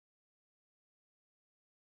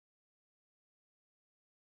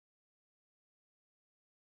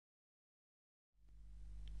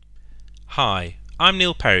Hi, I'm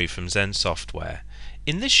Neil Perry from Zen Software.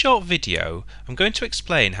 In this short video, I'm going to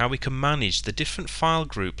explain how we can manage the different file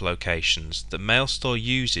group locations that MailStore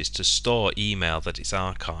uses to store email that is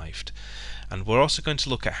archived. And we're also going to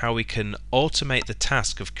look at how we can automate the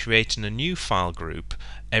task of creating a new file group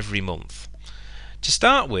every month. To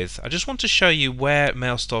start with, I just want to show you where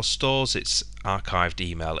MailStore stores its archived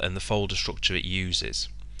email and the folder structure it uses.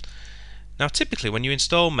 Now typically when you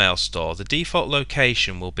install MailStore, the default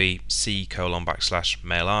location will be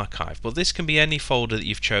c:\mail archive, but this can be any folder that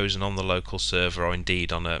you've chosen on the local server or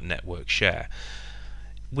indeed on a network share.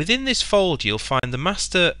 Within this folder you'll find the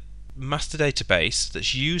master database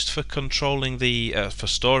that's used for controlling for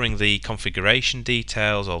storing the configuration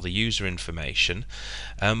details or the user information,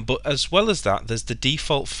 but as well as that there's the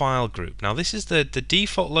default file group. Now this is the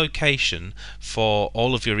default location for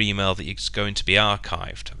all of your email that is going to be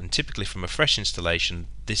archived, and typically from a fresh installation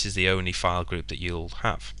this is the only file group that you'll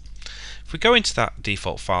have. If we go into that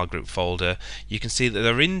default file group folder, you can see that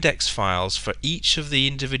there are index files for each of the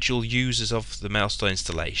individual users of the MailStore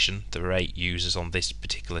installation. There are 8 users on this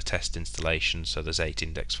particular test installation, so there's 8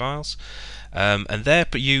 index files, and they're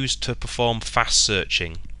used to perform fast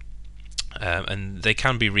searching. And they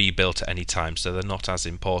can be rebuilt at any time, so they're not as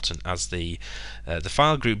important as the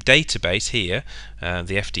file group database here,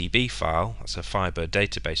 the FDB file. That's a Firebird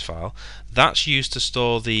database file. That's used to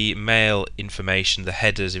store the mail information, the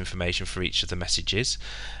headers information for each of the messages.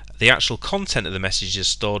 The actual content of the message is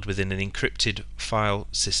stored within an encrypted file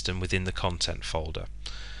system within the content folder.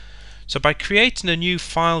 So by creating a new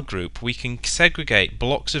file group, we can segregate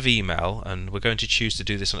blocks of email, and we're going to choose to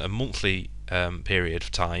do this on a monthly period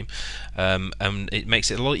of time, and it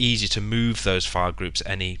makes it a lot easier to move those file groups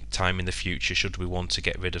any time in the future should we want to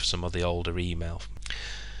get rid of some of the older email.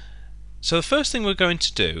 So the first thing we're going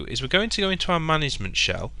to do is we're going to go into our management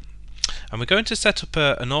shell, and we're going to set up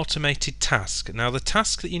an automated task. Now the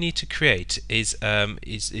task that you need to create is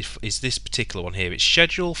this particular one here. It's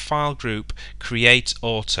schedule file group create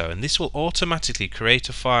auto, and this will automatically create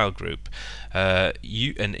a file group.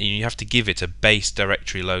 You have to give it a base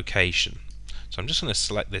directory location. So I'm just going to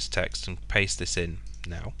select this text and paste this in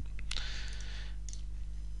now.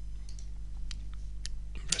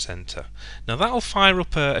 Press enter. Now that will fire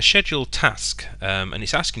up a scheduled task, and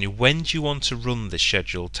it's asking you when do you want to run this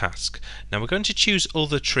scheduled task. Now we're going to choose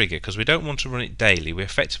other trigger because we don't want to run it daily. We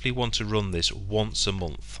effectively want to run this once a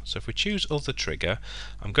month. So if we choose other trigger,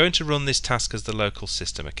 I'm going to run this task as the local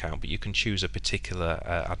system account, but you can choose a particular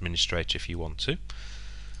administrator if you want to.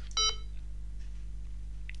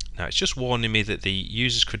 Now it's just warning me that the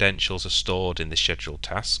user's credentials are stored in the scheduled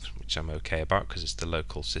task, which I'm okay about because it's the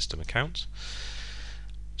local system account.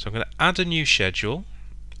 So I'm going to add a new schedule,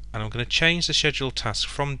 and I'm going to change the scheduled task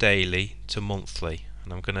from daily to monthly,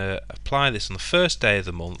 and I'm going to apply this on the first day of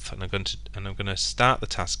the month, and I'm going to start the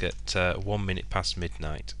task at 1 minute past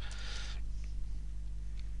midnight.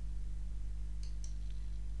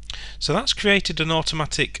 So that's created an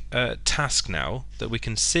automatic task now that we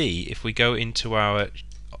can see if we go into our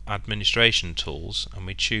administration tools and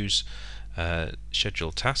we choose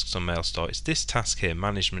scheduled tasks on MailStore. It's this task here,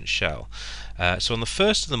 management shell. So on the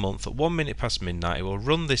first of the month at 1 minute past midnight it will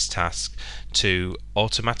run this task to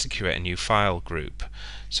automatically create a new file group.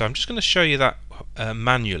 So I'm just going to show you that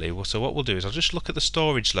manually. So what we'll do is I'll just look at the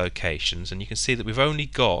storage locations, and you can see that we've only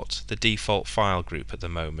got the default file group at the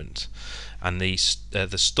moment, and the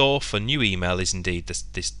store for new email is indeed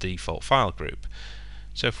this default file group.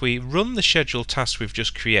 So if we run the scheduled task we've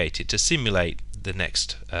just created to simulate the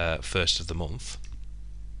next first of the month,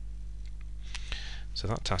 so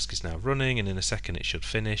that task is now running, and in a second it should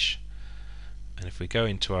finish. And if we go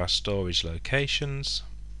into our storage locations,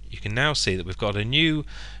 you can now see that we've got a new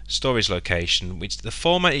storage location, which the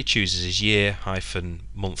format it chooses is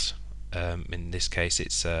year-month. In this case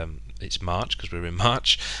it's March because we're in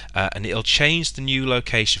March, and it'll change the new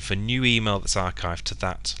location for new email that's archived to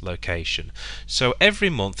that location. So every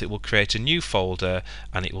month it will create a new folder,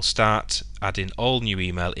 and it will start adding all new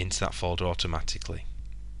email into that folder automatically.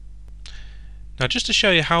 Now just to show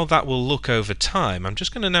you how that will look over time, I'm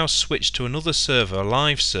just going to now switch to another server, a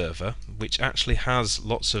live server, which actually has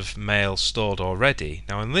lots of mail stored already.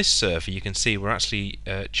 Now on this server you can see we're actually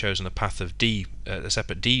chosen a path of a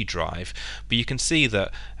separate D drive, but you can see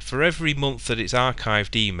that for every month that it's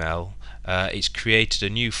archived email, it's created a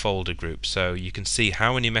new folder group, so you can see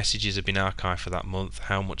how many messages have been archived for that month,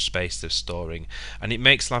 how much space they're storing, and it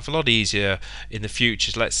makes life a lot easier in the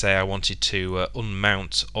future. Let's say I wanted to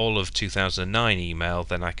unmount all of 2009 email,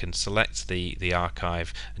 then I can select the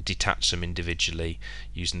archive and detach them individually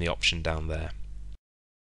using the option down there.